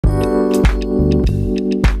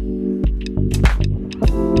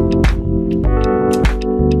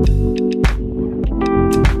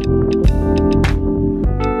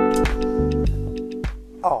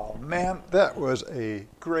was a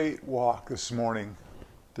great walk this morning.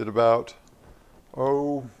 Did about, a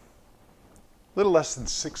little less than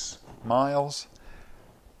 6 miles.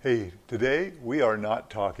 Hey, today we are not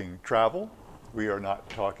talking travel. We are not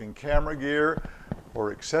talking camera gear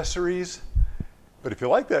or accessories. But if you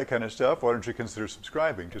like that kind of stuff, why don't you consider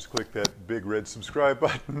subscribing? Just click that big red subscribe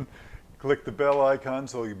button. Click the bell icon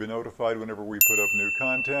so you'll be notified whenever we put up new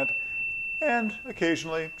content. And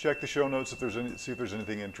occasionally check the show notes see if there's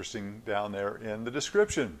anything interesting down there in the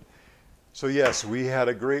description. So yes, we had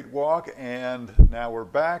a great walk and now we're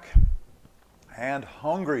back and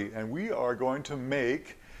hungry. And we are going to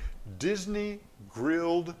make Disney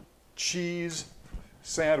grilled cheese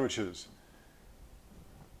sandwiches.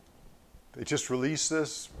 They just released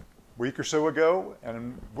this a week or so ago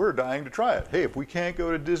and we're dying to try it. Hey, if we can't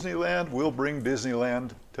go to Disneyland, we'll bring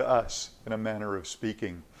Disneyland to us, in a manner of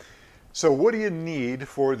speaking. So what do you need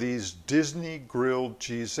for these Disney grilled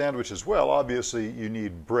cheese sandwiches? Well, obviously you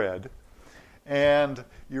need bread, and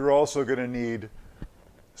you're also going to need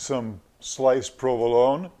some sliced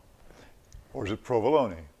provolone, or is it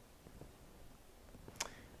provolone?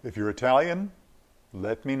 If you're Italian,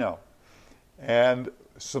 let me know. And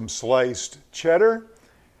some sliced cheddar,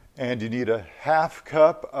 and you need a half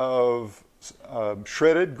cup of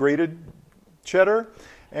shredded, grated cheddar,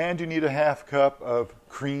 and you need a half cup of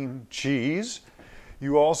cream cheese.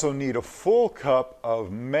 You also need a full cup of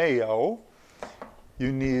mayo.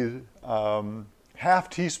 You need half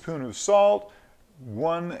teaspoon of salt,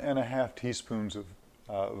 1.5 teaspoons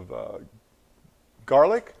of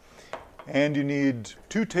garlic, and you need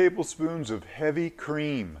 2 tablespoons of heavy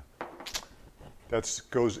cream. That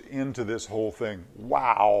goes into this whole thing.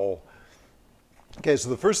 Wow. Okay, so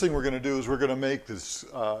the first thing we're going to do is we're going to make this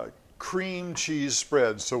cream cheese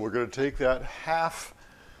spread. So we're going to take that half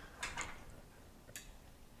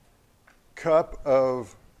cup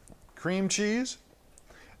of cream cheese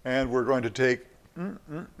and we're going to take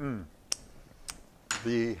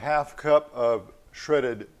the half cup of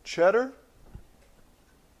shredded cheddar.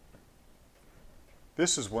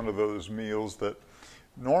 This is one of those meals that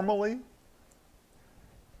normally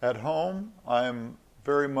at home I'm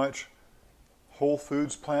very much whole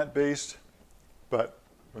foods, plant-based, but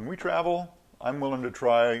when we travel, I'm willing to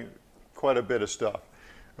try quite a bit of stuff.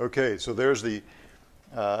 Okay, so there's the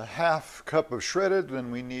half cup of shredded,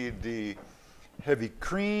 then we need the heavy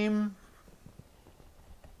cream.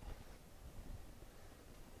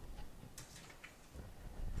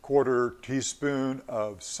 Quarter teaspoon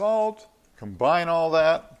of salt. Combine all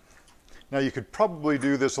that. Now you could probably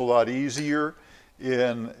do this a lot easier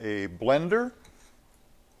in a blender.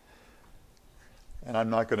 And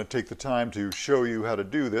I'm not going to take the time to show you how to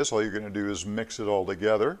do this. All you're going to do is mix it all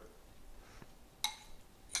together.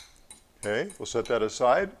 Okay, we'll set that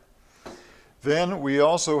aside. Then we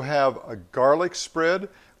also have a garlic spread,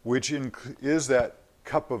 which is that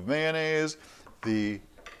cup of mayonnaise, the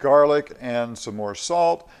garlic, and some more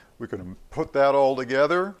salt. We're going to put that all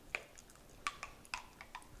together.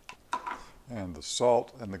 And the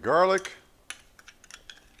salt and the garlic.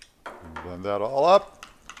 And blend that all up.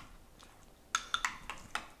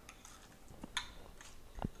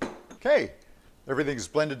 Okay, everything's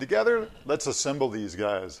blended together. Let's assemble these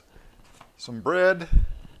guys. Some bread,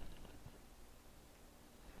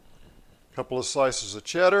 a couple of slices of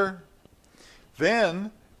cheddar. Then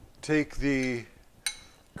take the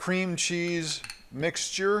cream cheese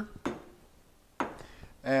mixture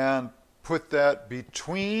and put that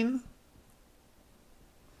between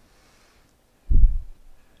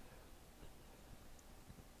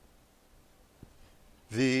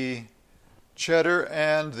the cheddar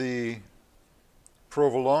and the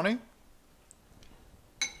provolone.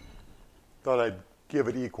 Thought I'd give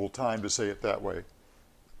it equal time to say it that way.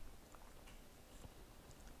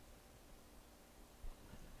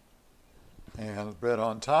 And bread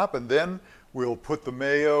on top, and then we'll put the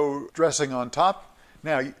mayo dressing on top.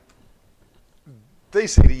 Now, they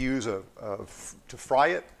say to use to fry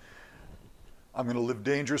it. I'm going to live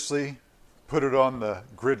dangerously. Put it on the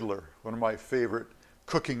griddler, one of my favorite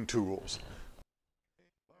cooking tools.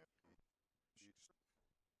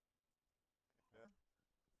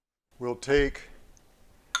 We'll take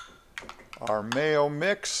our mayo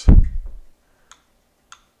mix,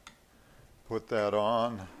 put that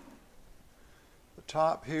on the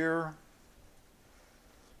top here.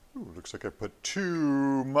 Ooh, looks like I put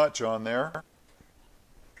too much on there.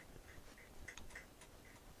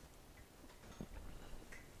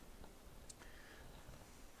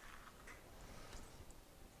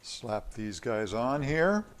 Slap these guys on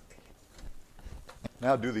here.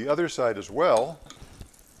 Now do the other side as well.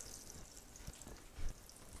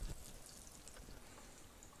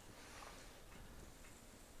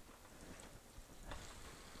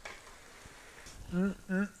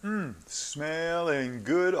 Smelling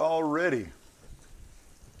good already.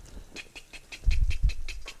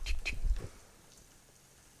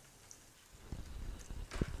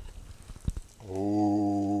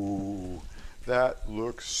 Oh, that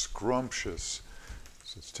looks scrumptious.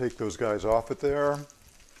 So let's take those guys off it there.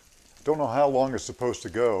 Don't know how long it's supposed to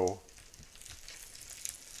go.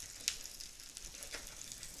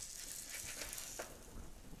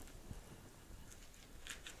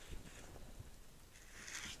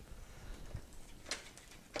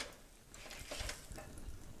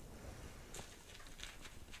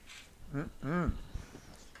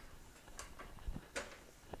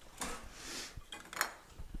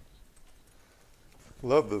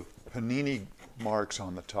 Love the panini marks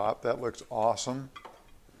on the top. That looks awesome.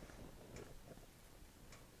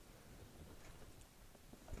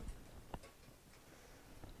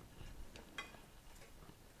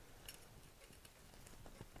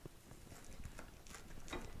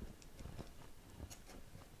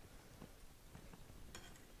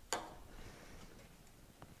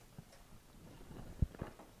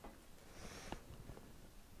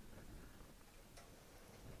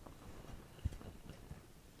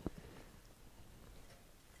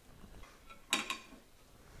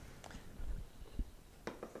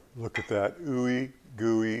 Look at that ooey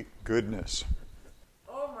gooey goodness.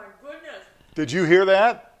 Oh my goodness. Did you hear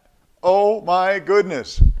that? Oh my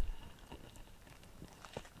goodness.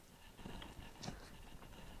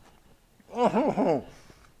 Oh,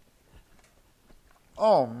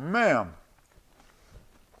 oh man.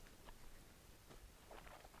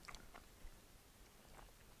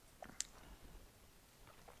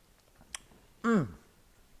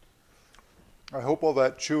 I hope all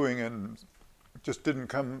that chewing and just didn't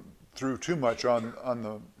come through too much on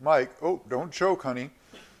the mic. Oh, don't choke, honey.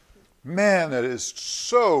 Man, that is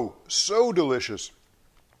so, so delicious.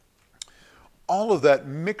 All of that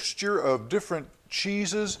mixture of different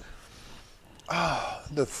cheeses. Ah,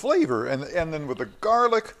 the flavor, and then with the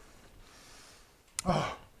garlic.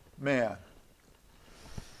 Oh, man.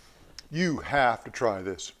 You have to try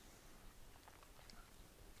this.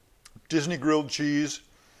 Disney grilled cheese,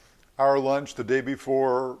 our lunch the day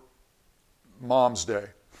before Mom's Day.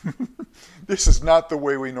 This is not the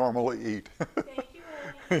way we normally eat. Thank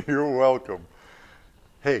you. You're welcome.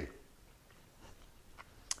 Hey,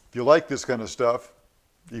 if you like this kind of stuff,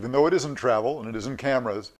 even though it isn't travel and it isn't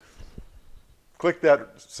cameras, click that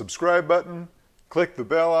subscribe button, click the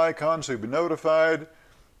bell icon so you'll be notified.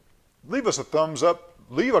 Leave us a thumbs up.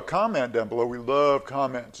 Leave a comment down below. We love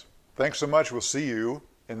comments. Thanks so much. We'll see you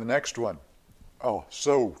in the next one. Oh,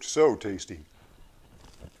 so, so tasty.